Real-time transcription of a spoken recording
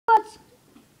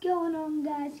going on,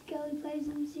 guys? Kelly Plays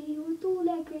MC with all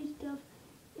that great stuff,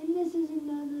 and this is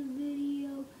another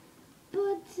video.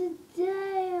 But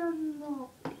today I'm not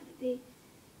gonna be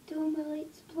doing my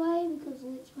Let's Play because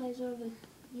Let's Play's over.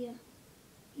 Yeah,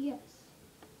 yes.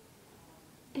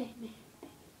 Batman.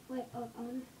 Wait,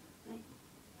 wait.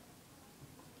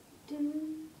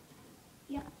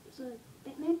 Yeah. So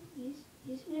Batman. Yes,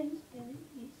 it is Batman.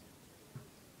 Yes.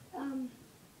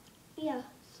 Yeah.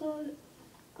 So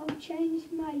I'll change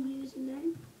my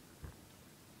username.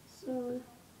 So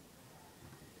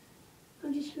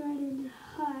I'll just write in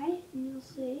hi and you'll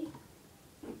see.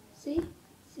 See? It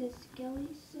says Skelly.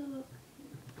 So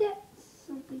that's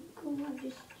something cool. I've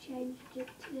just changed it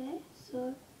today.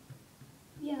 So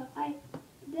yeah,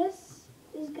 this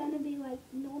is gonna be like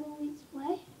not a Let's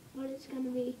Play, but it's gonna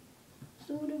be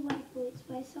sort of like Let's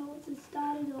Play. So it's a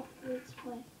started off Let's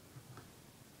Play.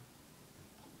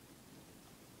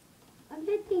 I've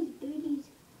had these booties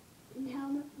and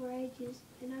helmet for ages,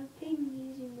 and I've been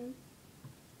using them.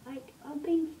 Like, I've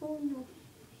been falling off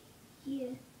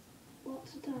here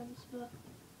lots of times, but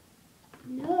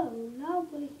no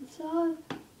working. So,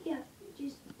 yeah,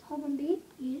 just hop on bed,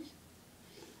 yes.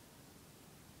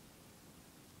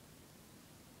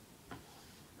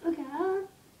 Okay,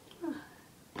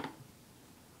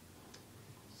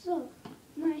 so,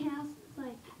 my house is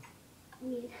like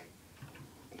weird.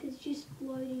 It's just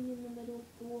floating in the middle of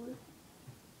the water.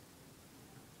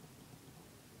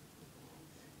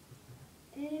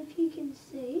 And if you can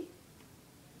see,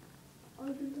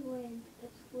 open to land,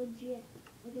 it's legit.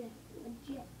 Look at that,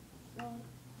 legit. So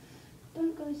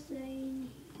don't go saying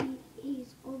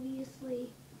he's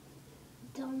obviously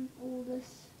done all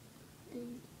this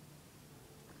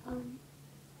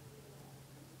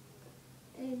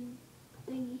and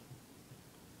thingy,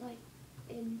 like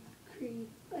in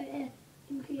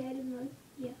creative mode,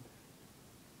 yeah.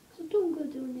 So don't go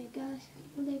doing that, guys.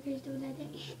 All that guys doing that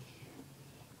thing.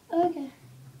 Okay.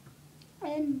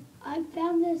 And I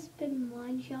found this bit of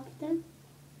mine shafting.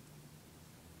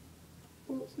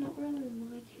 Well, it's not really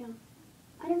mine shaft.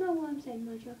 I don't know why I'm saying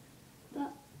mine shaft,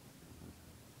 but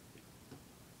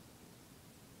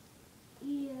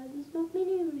yeah, there's not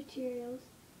many materials,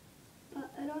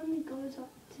 but it only goes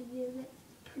up to there. That's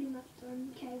pretty much the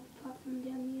only cave apart from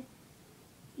down here.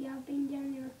 Yeah, I've been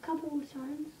down there a couple of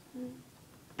times.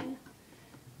 Yeah.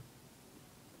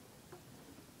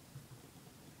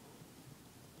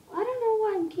 I don't know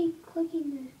why I keep clicking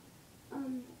the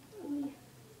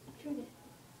trigger.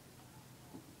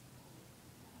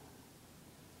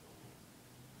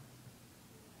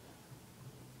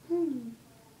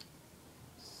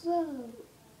 So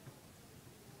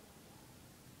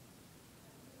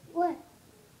what?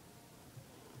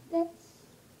 That's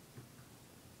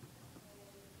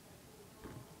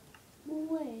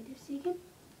wait a second.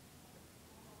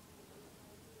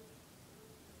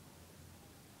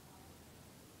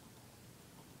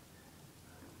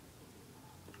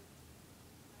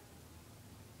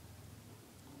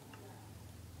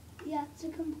 Yeah, it's a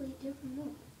complete different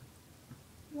look.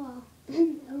 Wow,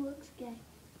 it looks gay.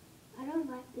 I don't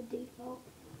like the default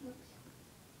looks.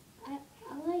 I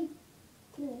like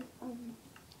the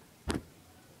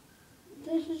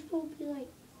this is probably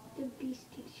like the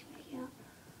beast texture,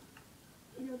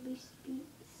 you know, beast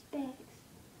specs.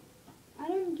 I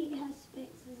don't get how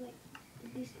specs is like the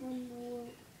best one in the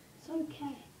world. It's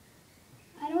okay.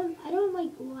 I don't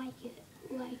like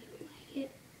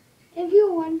it. If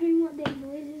you're wondering what that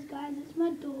noise is, guys, it's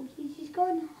my dog. He's just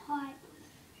going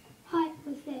hype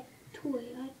with that toy.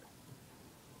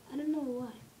 I don't know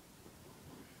why.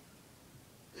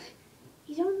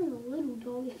 He's only a little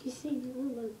dog if you've seen all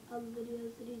the other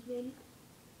videos that he's made.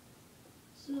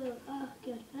 So,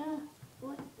 good.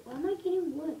 Why am I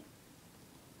getting wood?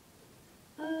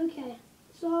 Okay,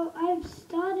 so I've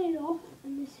started off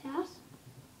in this house.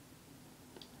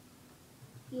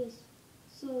 Yes,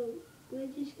 so we're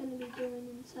just going to be doing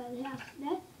inside the house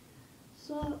today.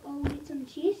 So I'll get some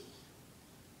chests.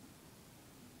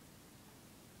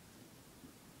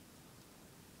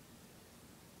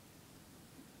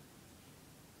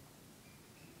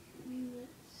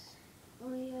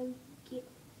 I'll get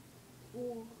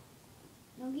 4.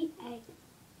 I'll get 8.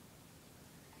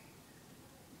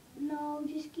 No, I'll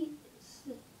just get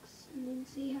 6 and then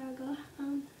see how I go.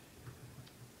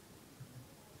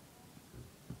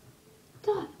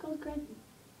 Go grab.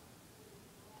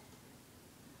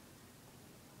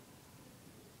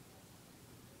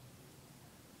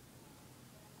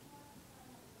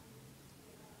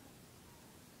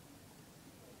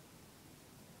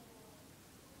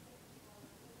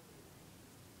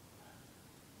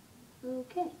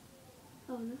 Okay.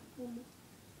 Oh no, one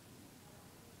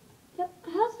more. Yep,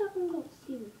 how's that one got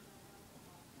 7?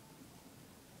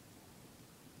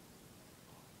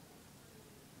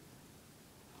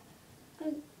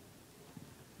 Oh.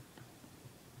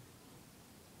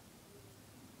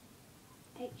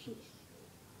 H's.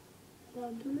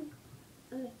 Well done.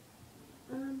 Okay.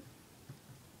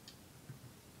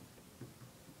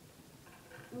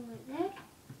 Like that.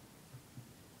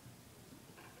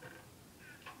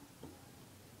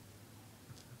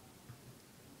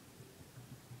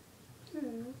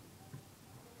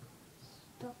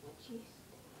 Stop just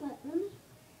that one.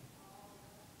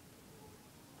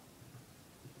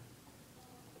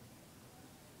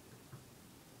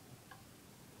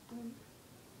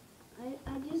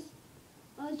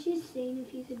 I was just seeing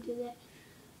if you could do that,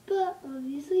 but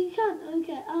obviously you can't.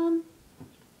 Okay,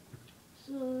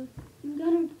 so I'm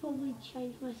gonna probably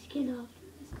change my skin after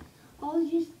this. I was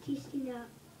just testing out,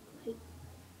 like,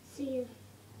 see if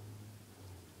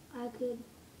I could,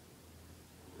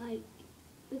 like,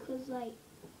 because, like,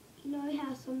 you know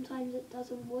how sometimes it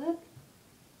doesn't work?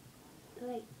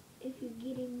 Like, if you're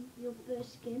getting your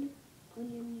first skin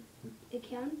on your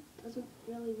account, it doesn't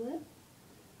really work.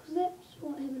 Because that's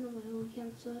what happened on my old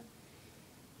account, so,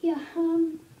 yeah,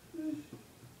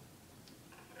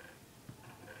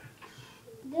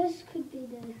 this could be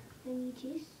the thingy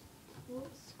chest.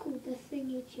 What's called the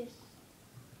thingy chest.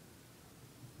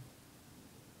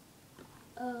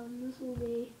 This will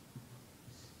be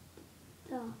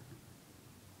stuff.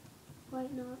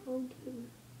 Right now, I'll do.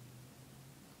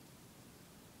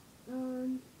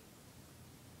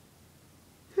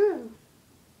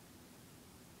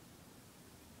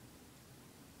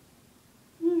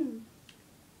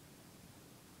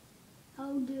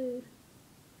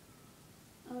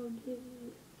 I'll do.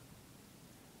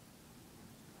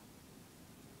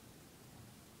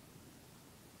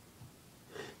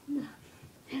 No,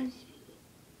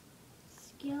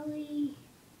 Skelly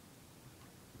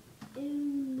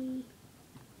only.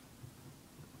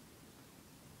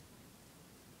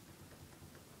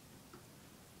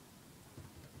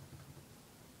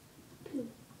 Poo.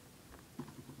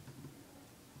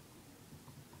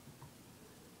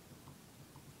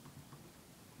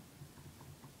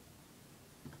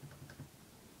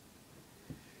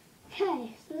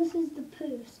 Okay, so this is the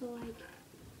poo, so like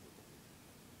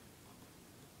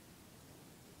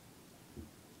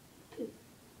poo.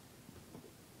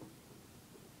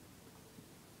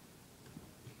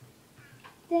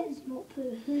 That is not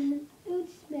poo. It would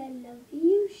smell lovely.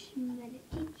 You smell it.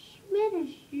 It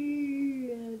smells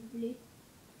lovely.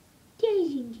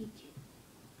 Isn't it?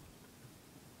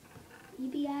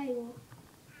 Yippee-i-oh.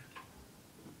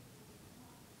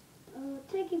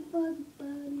 Take it for the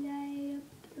bud light.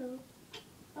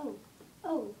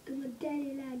 Oh, come on,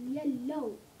 dandelion yellow.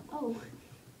 Oh,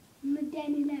 come on,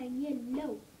 dandelion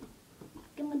yellow.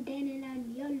 Come on, dandelion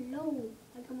yellow.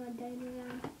 Come on,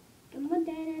 dandelion. Come on,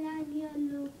 dandelion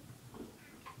yellow.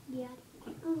 Yeah.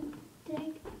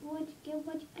 Get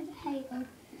what? Hey,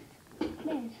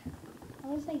 man, I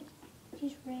was like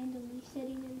just randomly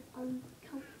sitting in an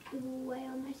uncomfortable way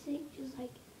on my seat, just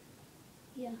like,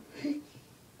 yeah.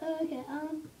 Okay,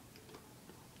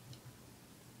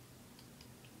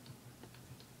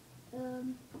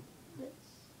 let's,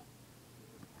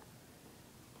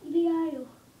 EBI,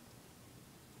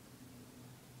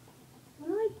 what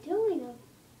am I doing?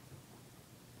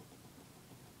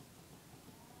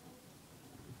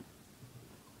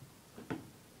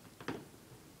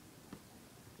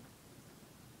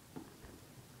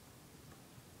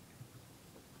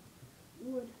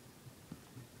 Wood.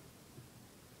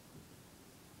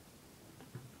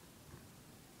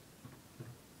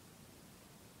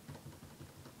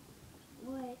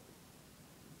 What?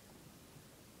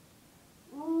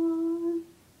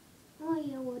 Oh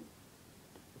yeah, wood.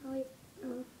 Oh wait,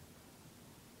 oh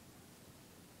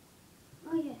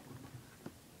yeah.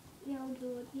 Yeah, I'll do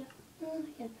it, yeah. Oh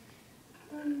yeah.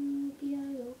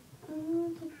 BIO.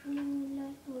 Take the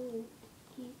moonlight,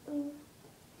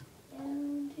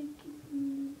 down to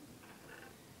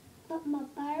pop my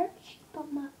birch, pop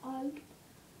my oak,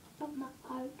 pop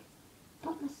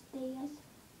my stairs.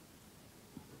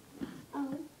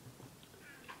 Oh.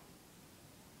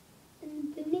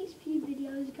 In the next few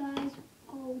videos, guys,